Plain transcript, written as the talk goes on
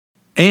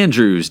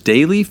Andrew's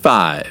Daily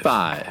Five.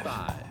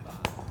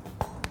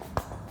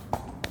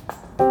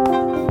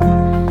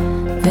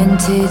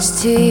 Vintage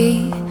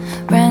tea,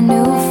 brand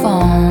new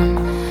phone,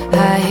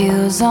 high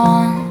heels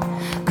on,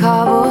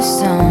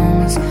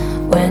 cobblestones.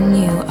 When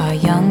you are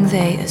young,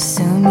 they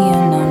assume you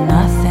know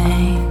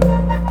nothing.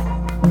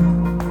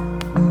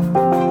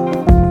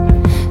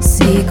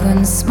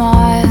 Sequin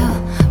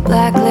smile,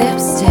 black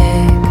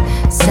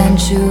lipstick,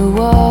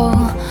 sensual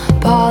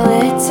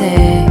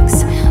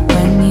politics.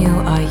 When you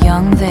are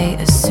young, they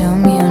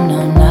assume you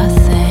know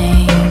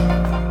nothing.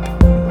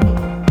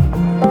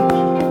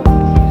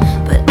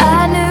 But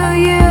I knew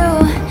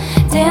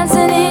you,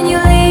 dancing in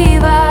your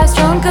Levi's,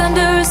 drunk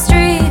under a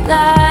street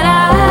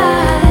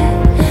light.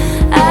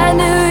 I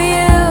knew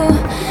you,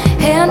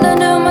 hand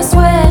under my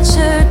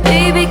sweatshirt,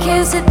 baby,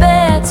 kiss it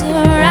better,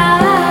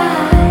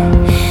 right?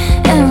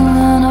 And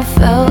when I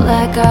felt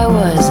like I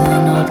was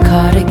an old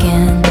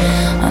cardigan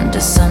under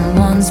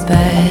someone's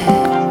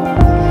bed,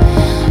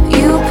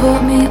 you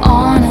put me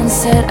on and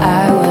said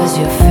I was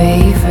your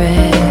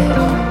favorite.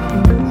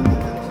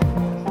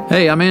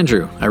 Hey, I'm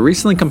Andrew. I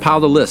recently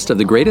compiled a list of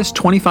the greatest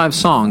 25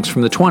 songs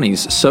from the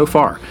 20s so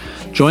far.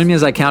 Join me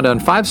as I count down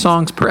 5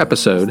 songs per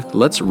episode.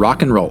 Let's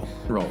rock and roll.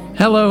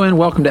 Hello and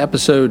welcome to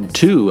episode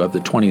 2 of the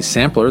 20s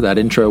Sampler. That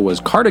intro was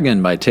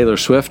Cardigan by Taylor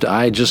Swift.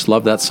 I just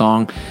love that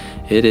song.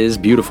 It is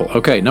beautiful.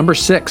 Okay, number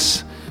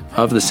 6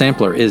 of the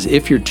Sampler is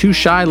If You're Too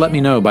Shy, Let Me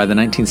Know by the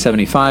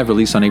 1975,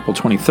 released on April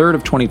 23rd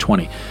of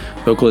 2020.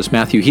 Vocalist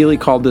Matthew Healy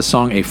called this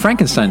song a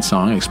Frankenstein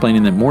song,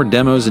 explaining that more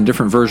demos and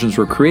different versions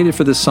were created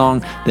for this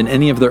song than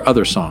any of their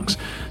other songs.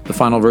 The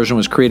final version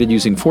was created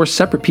using 4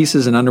 separate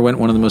pieces and underwent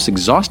one of the most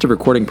exhaustive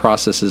recording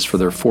processes for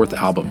their 4th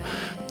album.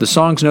 The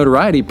song's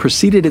notoriety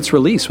preceded its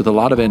release with a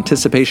lot of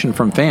anticipation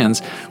from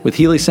fans, with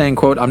Healy saying,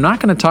 quote, "I'm not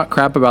going to talk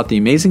crap about the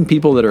amazing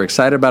people that are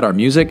excited about our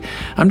music.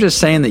 I'm just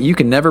saying that you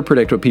can never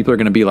predict what people are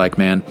going to be like,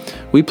 man.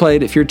 We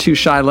played If You're Too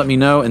Shy, Let Me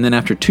Know, and then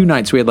after 2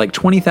 nights we had like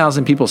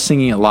 20,000 people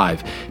singing it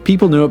live.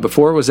 People knew it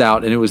before it was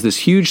out, and it was this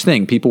huge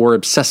thing people were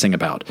obsessing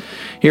about.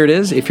 Here it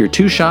is, If You're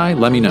Too Shy,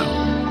 Let Me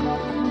Know."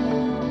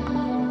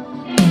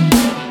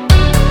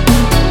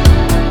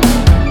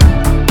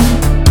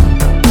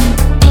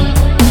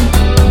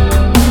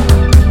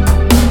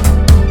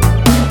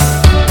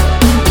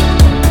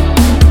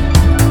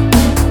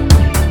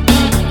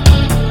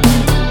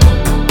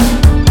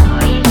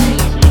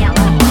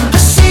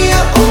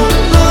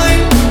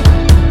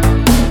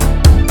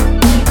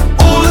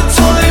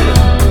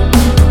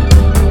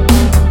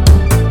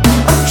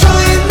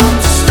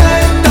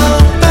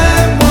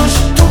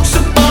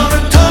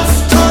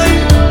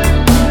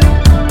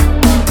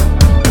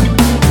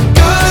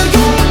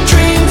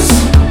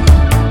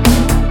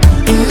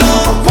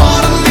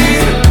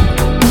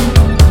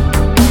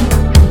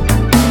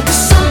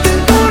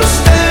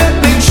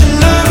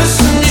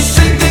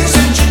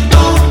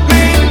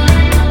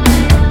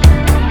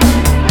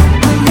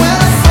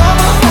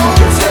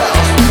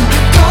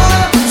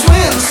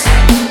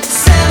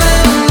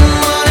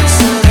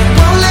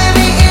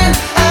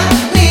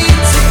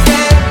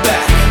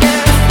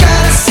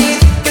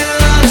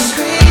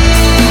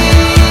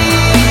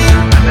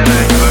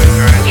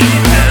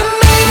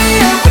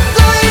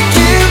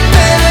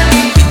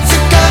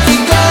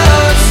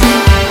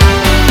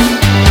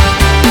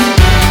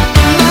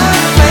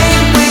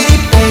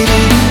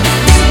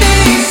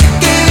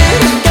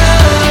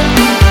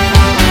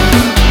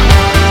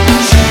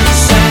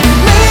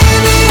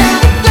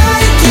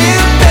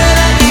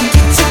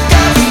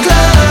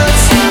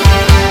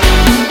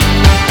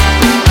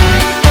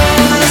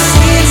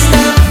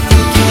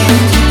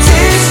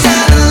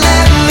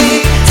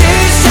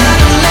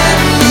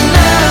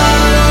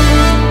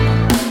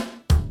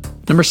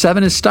 Number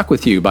 7 is Stuck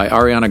With You by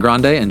Ariana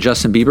Grande and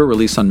Justin Bieber,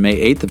 released on May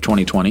 8th of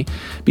 2020.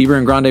 Bieber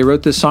and Grande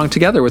wrote this song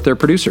together with their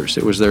producers.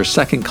 It was their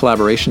second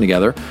collaboration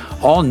together.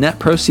 All net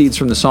proceeds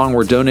from the song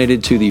were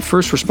donated to the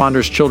First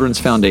Responders Children's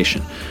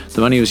Foundation.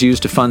 The money was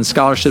used to fund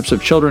scholarships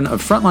of children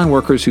of frontline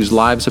workers whose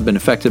lives have been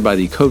affected by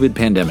the COVID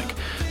pandemic.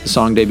 The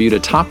song debuted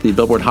atop the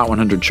Billboard Hot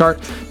 100 chart,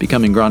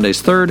 becoming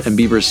Grande's 3rd and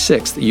Bieber's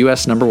 6th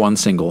U.S. number 1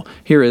 single.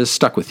 Here is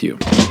Stuck With You.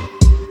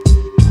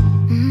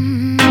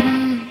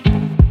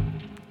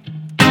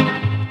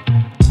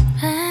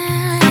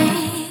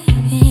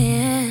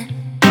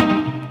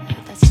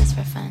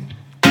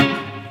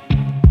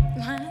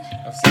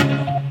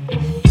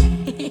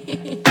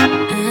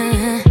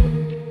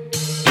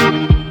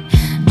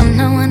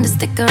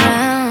 Stick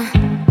around.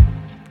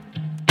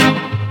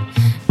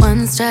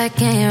 One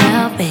strike and you're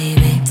out,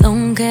 baby.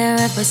 Don't care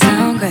if I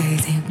sound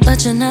crazy,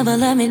 but you never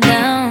let me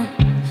down.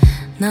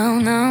 No,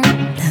 no.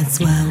 That's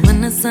why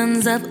when the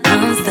sun's up,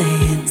 I'm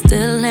staying.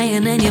 Still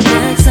laying in your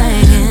bed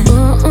singing.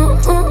 Ooh, ooh,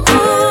 ooh,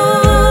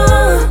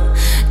 ooh.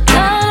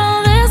 Got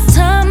all this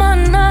time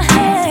on our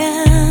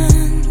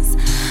hands.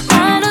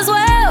 Might as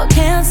well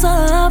cancel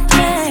our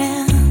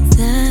plans.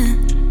 Yeah.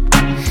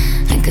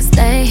 I could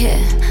stay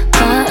here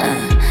for a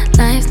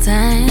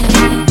lifetime.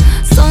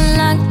 So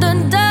lock the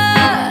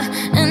door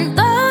and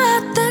throw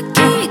out the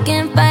key.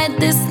 Can't fight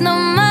this no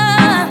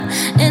more.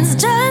 It's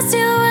just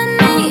you and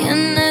me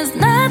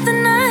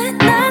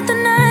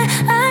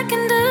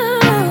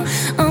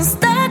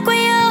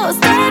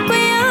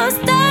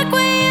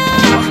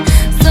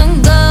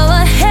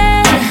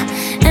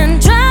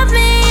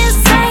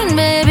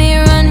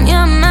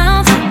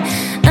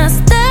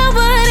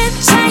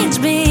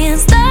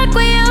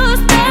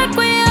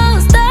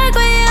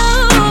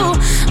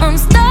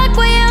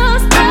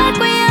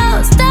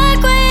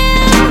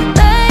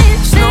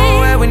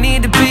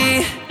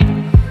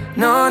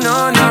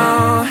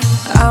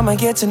I'ma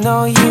get to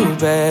know you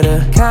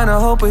better. Kinda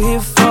hope we're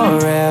here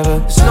forever.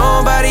 There's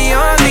nobody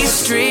on these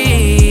streets.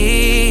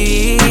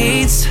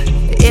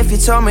 If you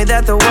told me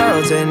that the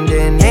world's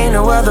ending, ain't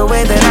no other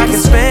way that I can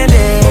spend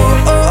it.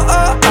 Oh, oh,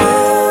 oh,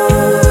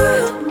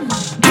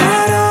 oh.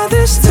 Got all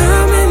this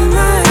time in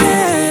my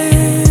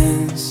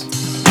hands,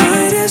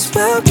 might as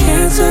well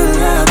cancel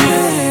our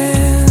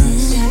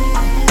plans.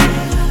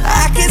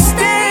 I could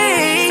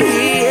stay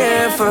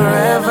here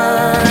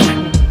forever.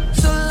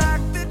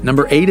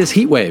 Number 8 is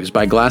Heat Waves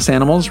by Glass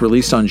Animals,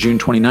 released on June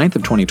 29th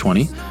of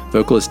 2020.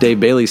 Vocalist Dave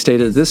Bailey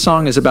stated that this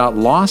song is about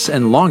loss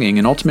and longing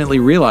and ultimately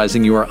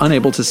realizing you are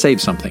unable to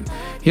save something.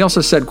 He also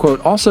said,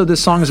 quote, "Also,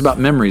 this song is about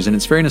memories and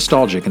it's very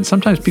nostalgic, and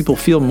sometimes people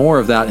feel more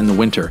of that in the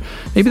winter.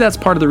 Maybe that's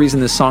part of the reason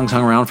this song's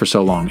hung around for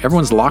so long.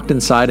 Everyone's locked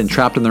inside and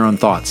trapped in their own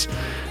thoughts."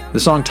 The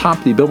song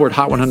topped the Billboard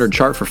Hot 100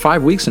 chart for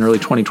 5 weeks in early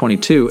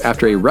 2022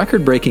 after a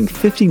record-breaking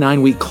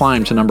 59-week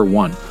climb to number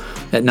 1.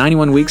 At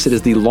 91 weeks, it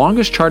is the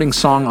longest charting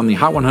song on the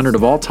Hot 100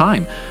 of all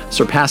time,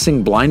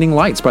 surpassing Blinding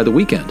Lights by The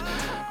Weeknd.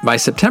 By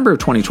September of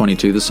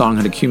 2022, the song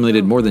had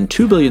accumulated more than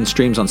 2 billion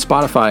streams on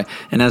Spotify,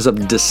 and as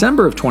of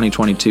December of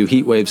 2022,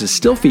 Heat Waves is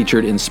still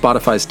featured in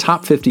Spotify's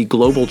top 50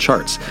 global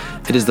charts.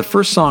 It is the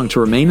first song to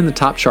remain in the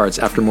top charts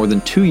after more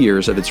than 2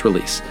 years of its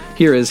release.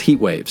 Here is Heat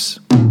Waves.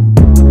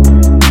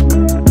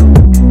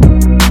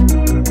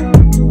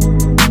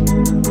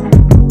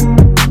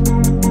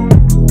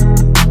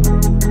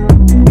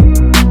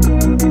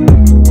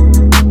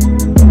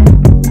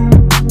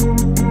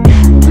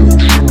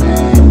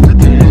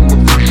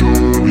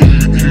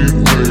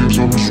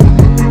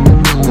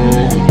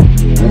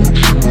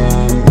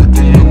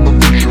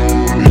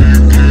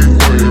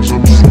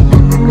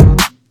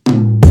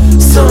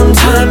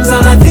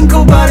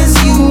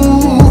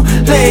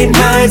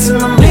 In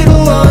the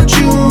middle of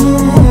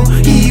June,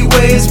 heat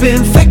waves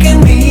been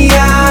faking me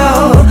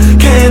out.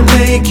 Can't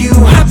make you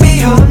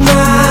happier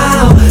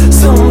now.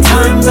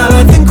 Sometimes all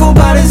I think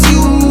about is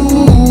you.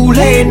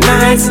 Late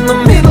nights in the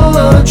middle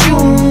of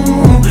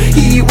June,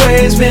 heat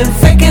waves been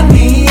faking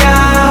me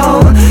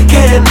out.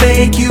 Can't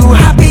make you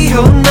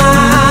happier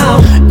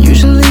now.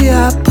 Usually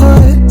I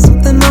put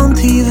something on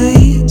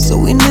TV, so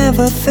we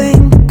never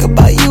think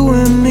about you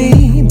and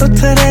me. But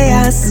today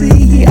I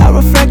see our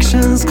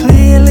reflections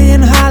clearly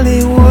in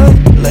Hollywood,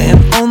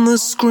 laying on the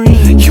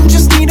screen. You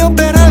just need a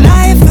better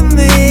life than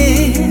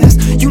this.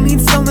 You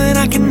need something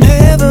I can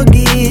never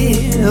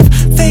give.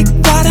 Fake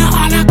water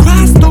all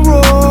across the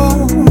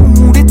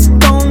road. It's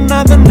gone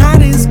now, the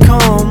night is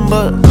come.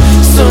 But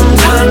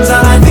sometimes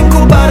all I think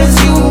about is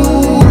you.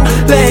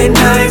 Late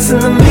nights in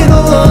the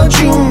middle of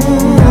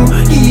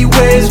June, heat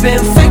waves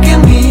been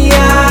faking me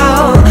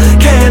out.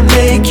 Can't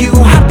make you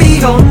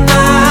happier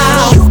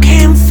now. You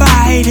can't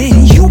fight it,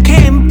 you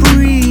can't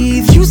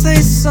breathe. You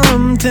say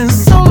something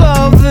so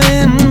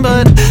loving,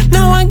 but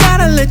now I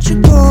gotta let you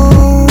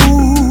go.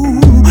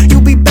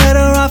 You'll be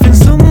better off in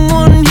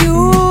someone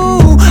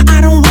new. I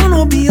don't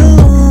wanna be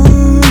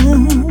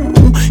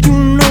alone. You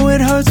know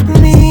it hurts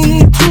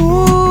me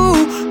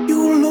too. You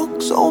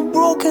look so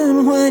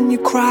broken when you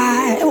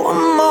cry.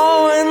 One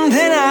more and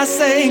then I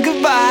say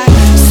goodbye.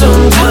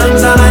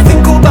 Sometimes all I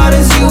think about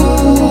is you.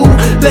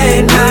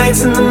 Late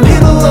nights in the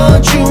middle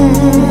of June,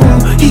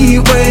 heat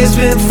waves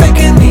been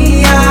faking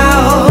me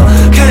out.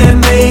 Can't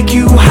make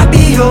you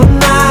happier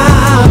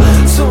now.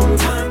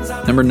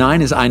 Number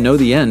 9 is I Know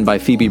the End by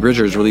Phoebe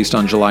Bridgers, released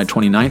on July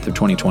 29th of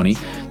 2020.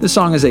 This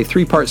song is a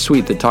 3-part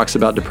suite that talks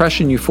about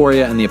depression,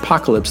 euphoria, and the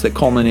apocalypse that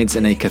culminates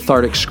in a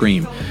cathartic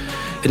scream.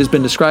 It has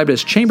been described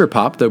as chamber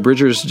pop, though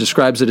Bridgers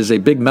describes it as a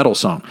big metal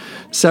song.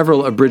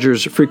 Several of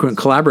Bridgers' frequent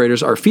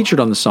collaborators are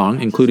featured on the song,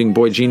 including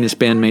Boy Genius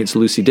bandmates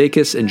Lucy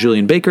Dacus and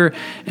Julian Baker,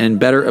 and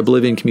Better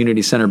Oblivion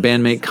Community Center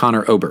bandmate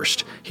Connor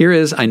Oberst. Here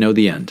is I Know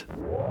the End.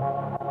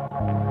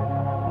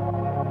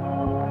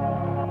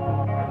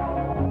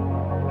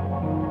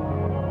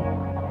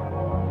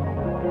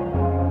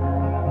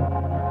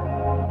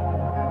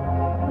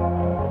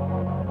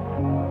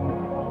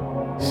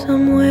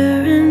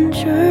 Somewhere in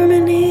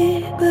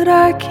Germany, but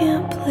I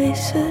can't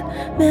place it.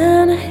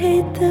 Man, I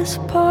hate this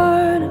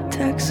part of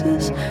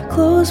Texas.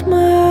 Close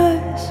my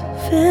eyes,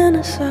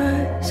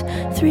 fantasize.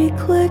 3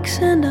 clicks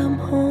and I'm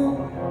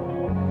home.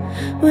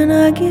 When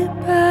I get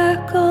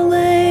back, I'll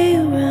lay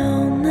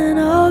around. Then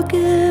I'll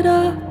get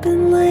up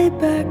and lay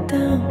back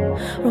down.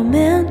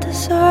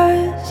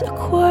 Romanticize a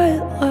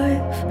quiet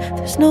life.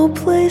 There's no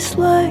place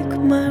like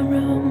my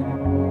room.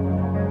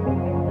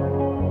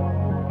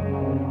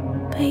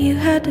 But you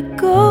had to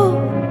go.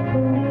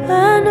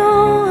 I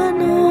know, I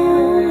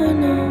know, I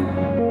know.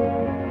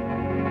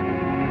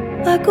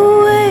 Like a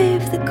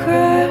wave that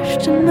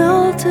crashed and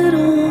melted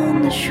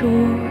on the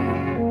shore.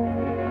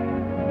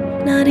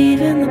 Not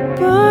even the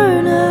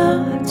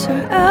burnouts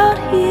are out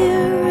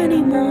here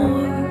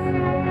anymore.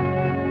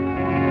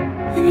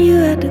 And you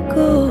had to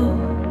go.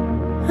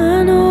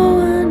 I know,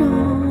 I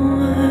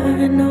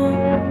know, I know.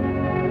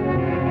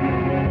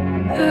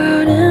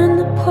 Out in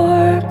the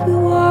park we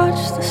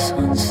watched the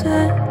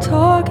sunset,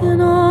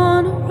 talking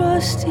on a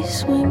rusty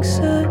swing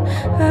set.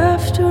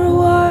 After a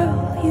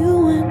while you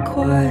went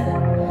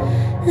quiet.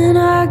 and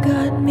I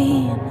got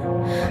mean.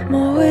 I'm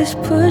always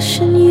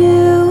pushing you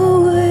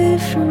away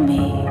from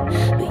me,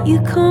 but you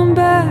come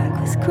back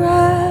with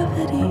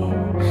gravity.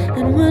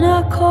 And when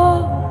I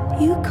call,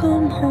 you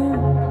come home,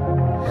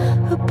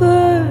 a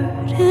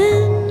bird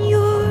in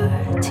your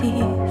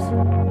teeth.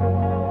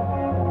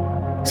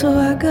 So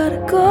I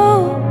gotta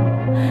go.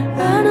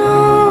 I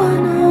know, I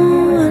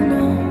know, I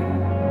know.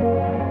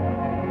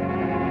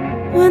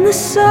 When the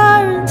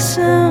sirens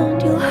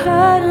sound, you'll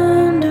hide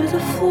under the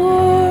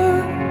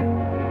floor.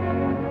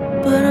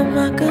 But I'm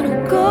not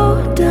gonna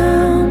go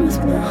down with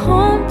my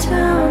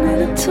hometown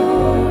in a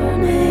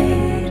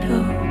tornado.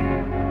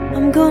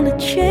 I'm gonna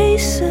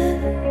chase it.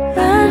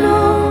 I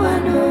know, I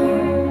know,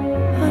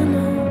 I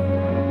know.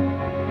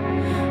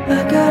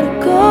 I gotta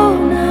go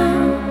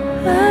now.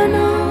 I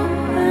know,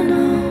 I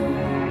know,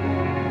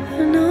 I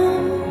know.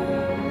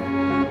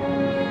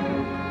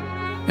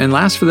 And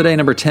last for the day,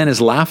 number 10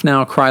 is Laugh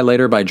Now, Cry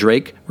Later by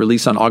Drake,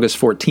 released on August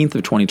 14th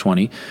of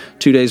 2020.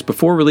 2 days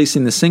before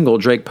releasing the single,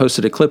 Drake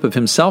posted a clip of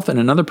himself and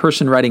another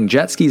person riding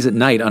jet skis at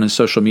night on his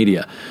social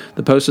media.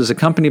 The post is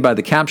accompanied by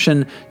the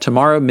caption,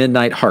 "Tomorrow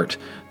Midnight Heart."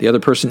 The other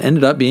person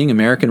ended up being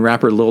American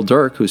rapper Lil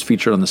Durk, who's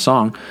featured on the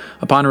song.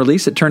 Upon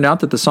release, it turned out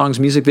that the song's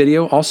music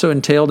video also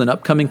entailed an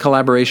upcoming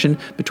collaboration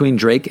between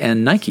Drake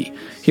and Nike.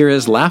 Here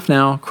is Laugh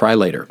Now, Cry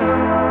Later.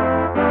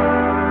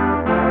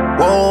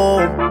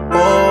 Whoa,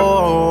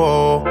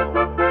 whoa,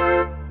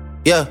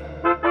 yeah.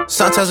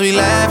 Sometimes we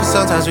laugh and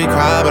sometimes we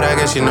cry, but I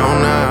guess you know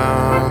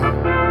now,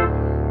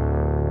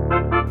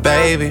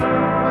 baby.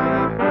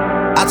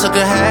 I took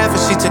a half and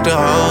she took the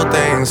whole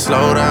thing.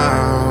 Slow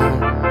down,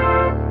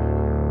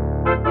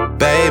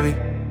 baby.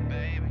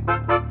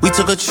 We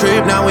took a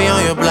trip, now we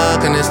on your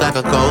block and it's like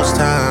a ghost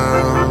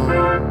town,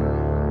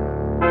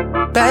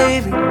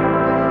 baby.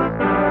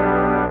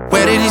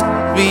 Where did these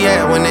be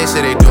at when they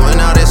say they doing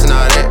all this and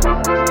all that?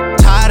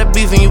 Tired of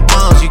beefing you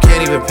bums, you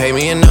can't even pay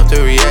me enough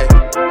to react.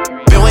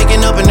 Been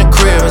waking up in the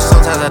crib and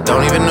sometimes I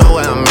don't even know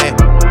where I'm at.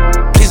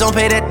 Please don't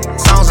play that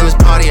songs in this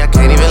party, I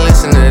can't even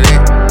listen to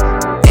that.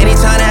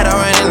 Anytime that I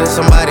run into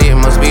somebody, it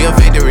must be a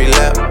victory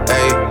lap.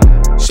 Ayy,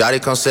 shawty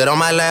come sit on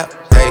my lap.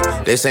 Ayy,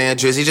 they saying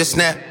Drizzy just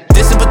snap.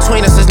 This in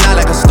between us is not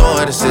like a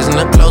store, this isn't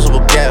a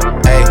closable gap.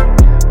 Ayy,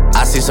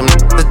 I see some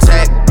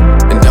attack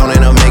and don't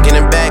end up making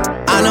it back.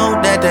 I know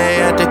that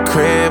they at the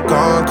crib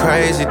going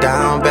crazy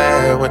down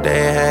bad. What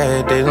they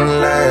had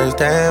didn't last,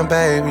 damn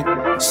baby.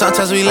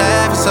 Sometimes we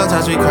laugh and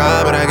sometimes we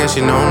cry, but I guess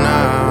you know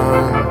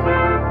now,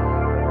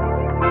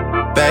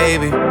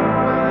 baby.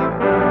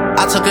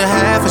 I took a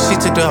half and she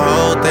took the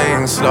whole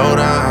thing. Slow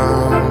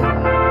down,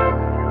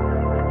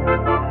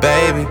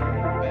 baby.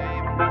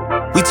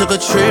 We took a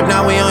trip,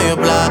 now we on your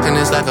block and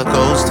it's like a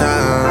ghost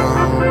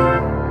town,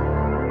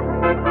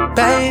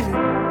 baby.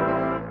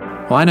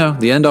 Well, I know,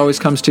 the end always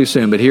comes too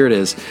soon, but here it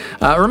is.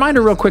 A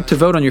reminder real quick to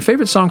vote on your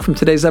favorite song from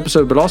today's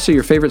episode, but also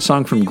your favorite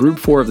song from Group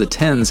 4 of the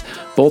 10s.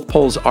 Both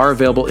polls are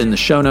available in the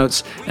show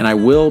notes, and I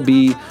will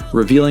be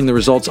revealing the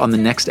results on the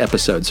next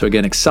episode. So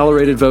again,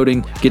 accelerated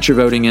voting, get your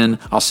voting in.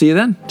 I'll see you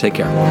then. Take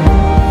care.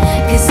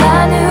 'Cause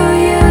I knew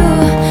you,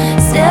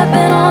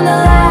 stepping on the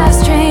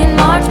last train,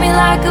 marked me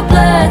like a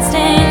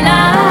bloodstain.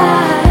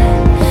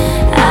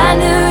 I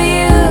knew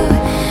you,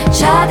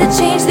 tried to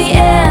change the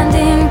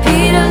ending.